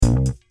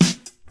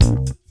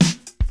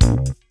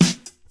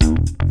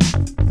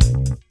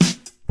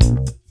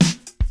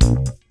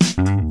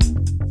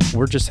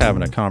We're just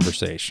having a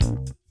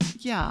conversation.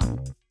 Yeah.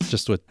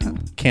 Just with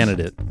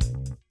candidate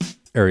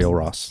Ariel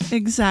Ross.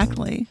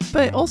 Exactly.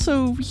 But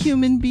also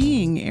human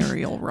being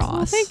Ariel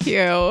Ross. Thank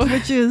you.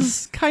 Which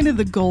is kind of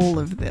the goal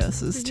of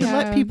this, is to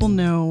let people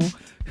know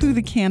who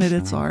the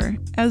candidates are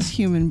as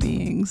human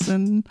beings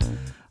and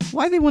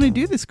why they want to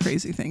do this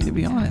crazy thing, to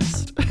be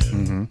honest.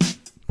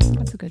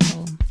 That's a good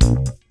goal.